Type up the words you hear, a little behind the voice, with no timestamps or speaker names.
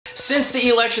Since the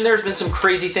election, there's been some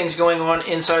crazy things going on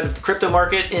inside of the crypto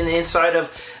market and inside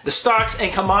of the stocks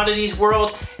and commodities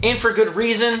world, and for good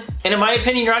reason. And in my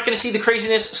opinion, you're not going to see the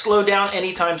craziness slow down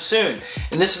anytime soon.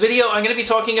 In this video, I'm going to be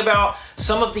talking about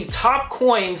some of the top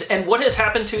coins and what has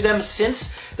happened to them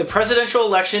since the presidential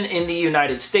election in the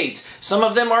United States. Some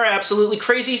of them are absolutely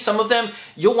crazy. Some of them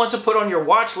you'll want to put on your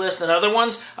watch list, and other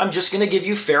ones I'm just going to give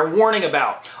you fair warning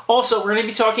about. Also, we're going to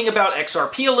be talking about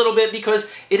XRP a little bit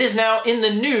because it is now in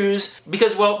the news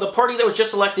because, well, the party that was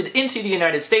just elected into the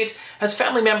United States has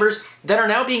family members that are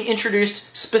now being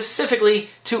introduced specifically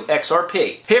to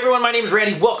XRP. Hey everyone, my name is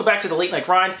Randy. Welcome back to the Late Night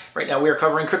Grind. Right now we are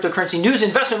covering cryptocurrency news,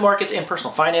 investment markets, and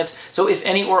personal finance. So if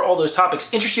any or all those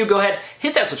topics interest you, go ahead,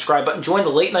 hit that subscribe button, join the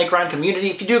Late Night Grind community.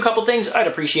 If you do a couple things, I'd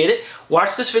appreciate it.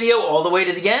 Watch this video all the way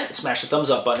to the end, smash the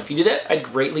thumbs up button. If you do that, I'd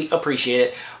greatly appreciate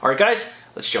it. All right, guys,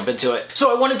 let's jump into it.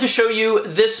 So I wanted to show you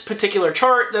this particular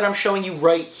chart that I'm showing you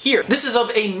right here. This is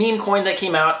of a meme coin that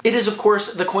came out. It is, of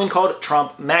course, the coin called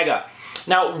Trump MAGA.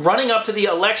 Now, running up to the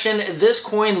election, this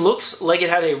coin looks like it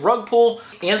had a rug pull,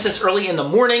 and since early in the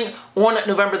morning on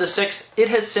November the 6th, it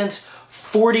has since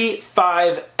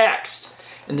 45x'd.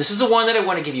 And this is the one that I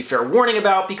want to give you fair warning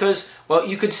about because, well,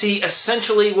 you could see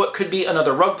essentially what could be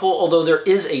another rug pull, although there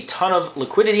is a ton of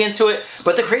liquidity into it.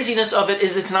 But the craziness of it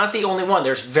is it's not the only one.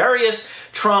 There's various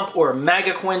Trump or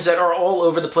MAGA coins that are all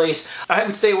over the place. I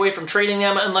would stay away from trading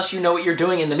them unless you know what you're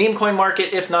doing in the meme coin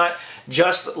market. If not,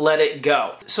 just let it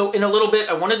go. So in a little bit,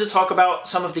 I wanted to talk about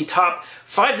some of the top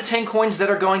 5 to 10 coins that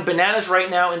are going bananas right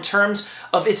now in terms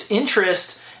of its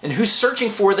interest and who's searching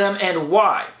for them and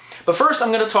why. But first,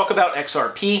 I'm going to talk about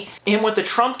XRP and what the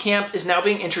Trump camp is now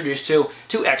being introduced to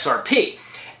XRP.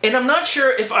 And I'm not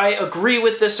sure if I agree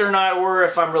with this or not, or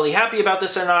if I'm really happy about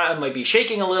this or not. I might be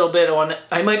shaking a little bit on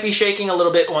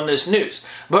this news.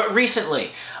 But recently,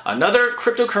 another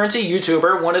cryptocurrency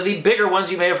YouTuber, one of the bigger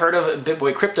ones you may have heard of,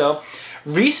 BitBoy Crypto,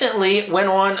 recently went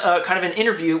on kind of an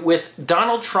interview with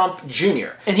Donald Trump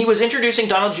Jr. And he was introducing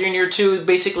Donald Jr. to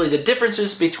basically the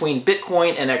differences between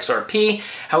Bitcoin and XRP,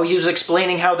 how he was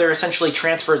explaining how they're essentially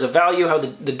transfers of value, how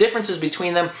the differences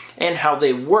between them, and how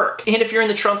they work. And if you're in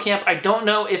the Trump camp, I don't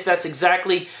know if that's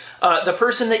exactly the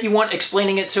person that you want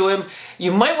explaining it to him.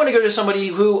 You might want to go to somebody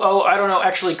who,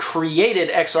 actually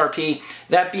created XRP,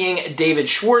 that being David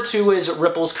Schwartz, who is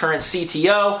Ripple's current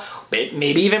CTO,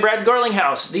 maybe even Brad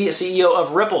Garlinghouse, the CEO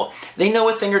of Ripple. They know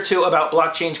a thing or two about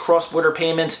blockchains, cross-border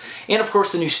payments, and of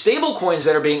course the new stable coins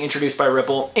that are being introduced by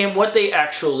Ripple and what they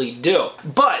actually do.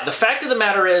 But the fact of the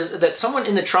matter is that someone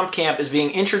in the Trump camp is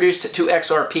being introduced to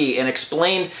XRP and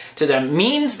explained to them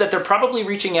means that they're probably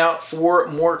reaching out for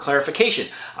more clarification.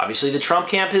 Obviously, the Trump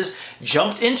camp has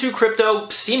jumped into crypto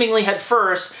seemingly head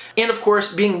first, and of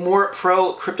course being more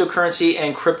pro-cryptocurrency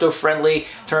and crypto-friendly in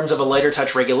terms of a lighter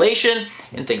touch regulation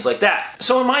and things like that.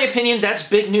 So in my opinion, that's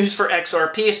big news for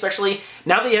XRP, especially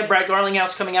now that you have Brad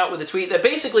Garlinghouse coming out with a tweet that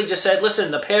basically just said, listen,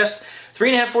 the past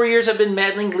 3.5, 4 years have been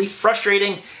maddeningly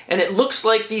frustrating, and it looks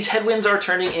like these headwinds are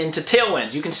turning into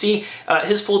tailwinds. You can see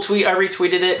his full tweet. I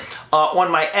retweeted it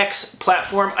on my X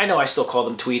platform. I know I still call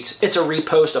them tweets. It's a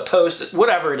repost, a post,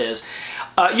 whatever it is.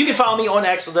 You can follow me on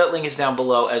X, so that link is down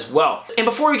below as well. And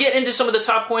before we get into some of the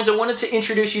top coins, I wanted to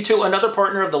introduce you to another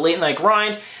partner of the Late Night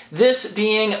Grind, this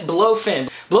being Blowfin.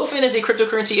 Blowfin is a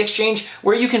cryptocurrency exchange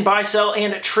where you can buy, sell,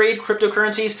 and trade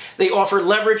cryptocurrencies. They offer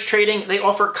leverage trading. They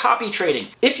offer copy trading.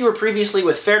 If you were previously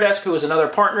with Fairdesk, who is another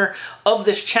partner of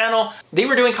this channel, they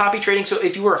were doing copy trading, so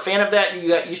if you were a fan of that, you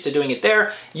got used to doing it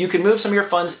there, you can move some of your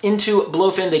funds into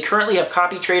Blowfin. They currently have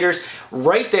copy traders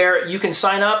right there. You can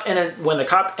sign up, and when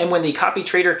the copy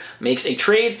trader makes a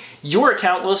trade, your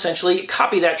account will essentially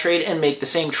copy that trade and make the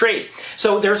same trade.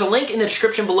 So there's a link in the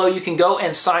description below. You can go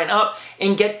and sign up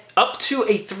and get up to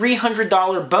a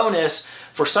 $300 bonus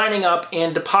for signing up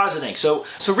and depositing. So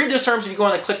read those terms if you go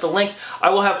on and click the links. I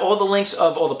will have all the links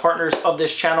of all the partners of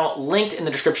this channel linked in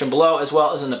the description below, as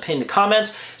well as in the pinned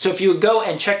comments. So if you would go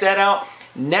and check that out,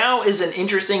 now is an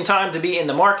interesting time to be in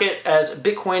the market as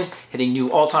Bitcoin hitting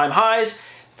new all-time highs.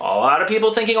 A lot of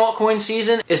people thinking altcoin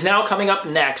season is now coming up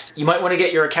next. You might want to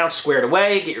get your accounts squared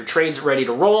away, get your trades ready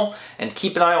to roll, and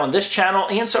keep an eye on this channel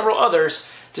and several others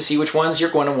to see which ones you're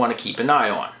going to want to keep an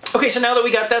eye on. Okay, so now that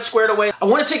we got that squared away, I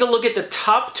want to take a look at the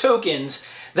top tokens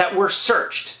that were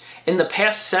searched in the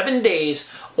past 7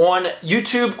 days on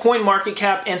YouTube,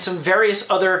 CoinMarketCap, and some various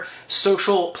other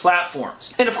social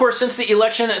platforms. And of course, since the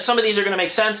election, some of these are going to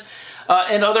make sense,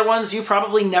 and other ones you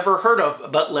probably never heard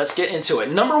of, but let's get into it.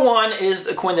 Number one is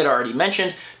the coin that I already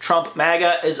mentioned. Trump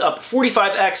MAGA is up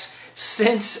 45x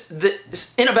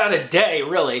in about a day,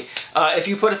 really. If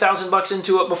you put $1,000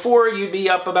 into it before, you'd be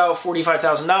up about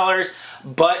 $45,000.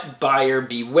 but buyer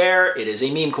beware, it is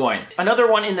a meme coin. Another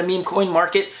one in the meme coin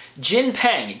market,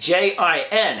 Jinpeng,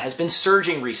 J-I-N, has been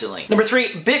surging recently. Number 3,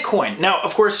 Bitcoin. Now,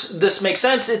 of course, this makes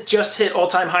sense. It just hit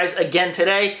all-time highs again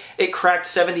today. It cracked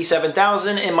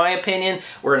 77,000, in my opinion.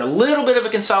 We're in a little bit of a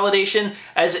consolidation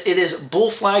as it is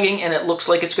bull flagging, and it looks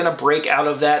like it's going to break out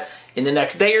of that in the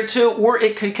next day or two, or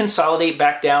it could consolidate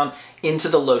back down into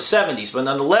the low 70s. But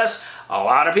nonetheless, a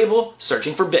lot of people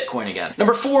searching for Bitcoin again.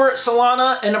 Number 4,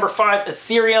 Solana, and number 5,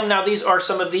 Ethereum. Now, these are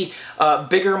some of the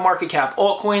bigger market cap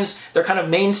altcoins. They're kind of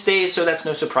mainstays, so that's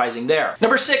no surprising there.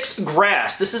 Number 6,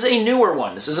 Grass. This is a newer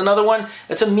one. This is another one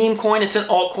that's a meme coin. It's an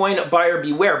altcoin, buyer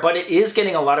beware, but it is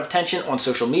getting a lot of attention on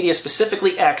social media,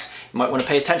 specifically X. You might want to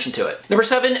pay attention to it. Number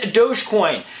 7,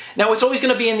 Dogecoin. Now, it's always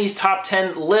going to be in these top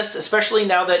 10 lists, especially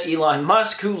now that Elon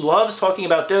Musk, who loves talking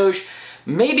about Doge,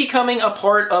 may be becoming a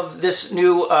part of this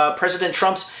new President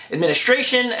Trump's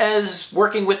administration as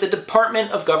working with the Department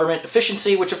of Government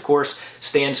Efficiency, which of course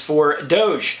stands for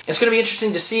Doge. It's going to be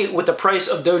interesting to see what the price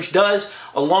of Doge does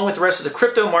along with the rest of the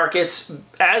crypto markets,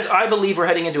 as I believe we're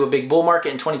heading into a big bull market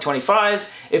in 2025,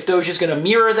 if Doge is going to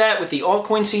mirror that with the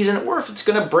altcoin season, or if it's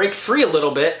going to break free a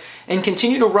little bit and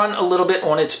continue to run a little bit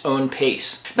on its own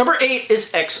pace. Number 8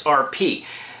 is XRP.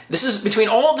 This is between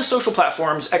all of the social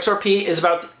platforms, XRP is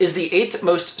the 8th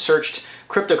most searched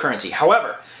cryptocurrency.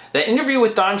 However, the interview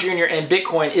with Don Jr. and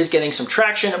Bitcoin is getting some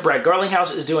traction. Brad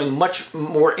Garlinghouse is doing much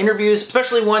more interviews,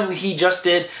 especially one he just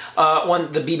did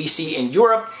on the BBC in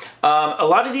Europe. A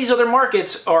lot of these other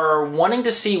markets are wanting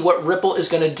to see what Ripple is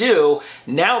going to do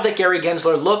now that Gary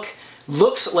Gensler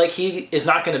looks like he is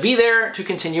not going to be there to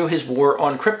continue his war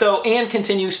on crypto and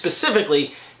continue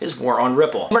specifically his war on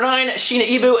Ripple. Number 9, Shiba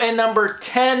Inu, and number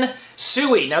 10,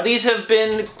 Sui. Now these have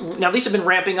been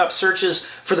ramping up searches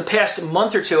for the past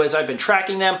month or two as I've been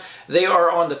tracking them. They are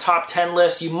on the top 10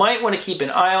 list. You might want to keep an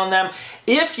eye on them.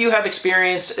 If you have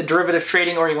experience derivative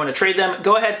trading or you want to trade them,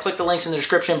 go ahead, click the links in the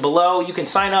description below. You can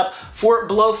sign up for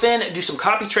Blowfin, do some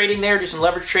copy trading there, do some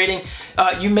leverage trading.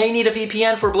 You may need a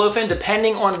VPN for Blowfin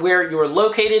depending on where you're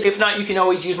located. If not, you can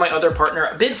always use my other partner,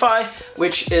 BidFi,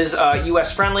 which is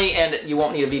US friendly, and you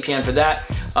won't need a VPN for that.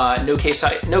 No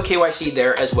KYC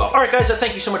there as well. All right, guys,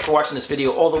 thank you so much for watching this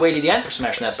video all the way to the end, for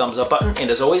smashing that thumbs up button, and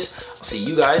as always, I'll see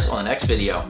you guys on the next video.